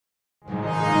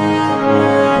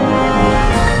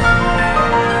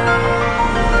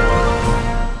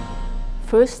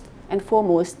First and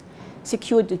foremost,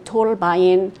 secure the total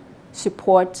buy-in,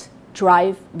 support,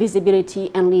 drive,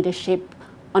 visibility, and leadership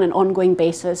on an ongoing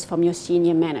basis from your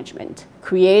senior management.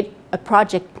 Create a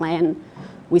project plan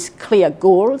with clear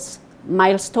goals,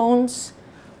 milestones,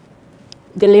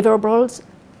 deliverables,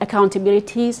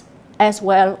 accountabilities, as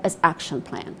well as action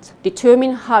plans.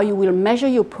 Determine how you will measure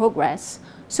your progress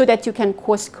so that you can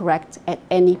course correct at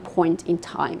any point in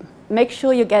time. Make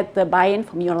sure you get the buy-in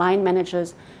from your line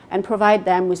managers and provide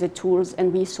them with the tools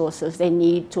and resources they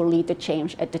need to lead the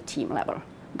change at the team level.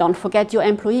 Don't forget your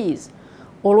employees.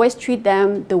 Always treat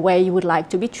them the way you would like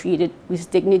to be treated,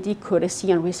 with dignity,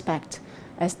 courtesy, and respect,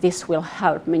 as this will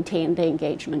help maintain the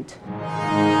engagement.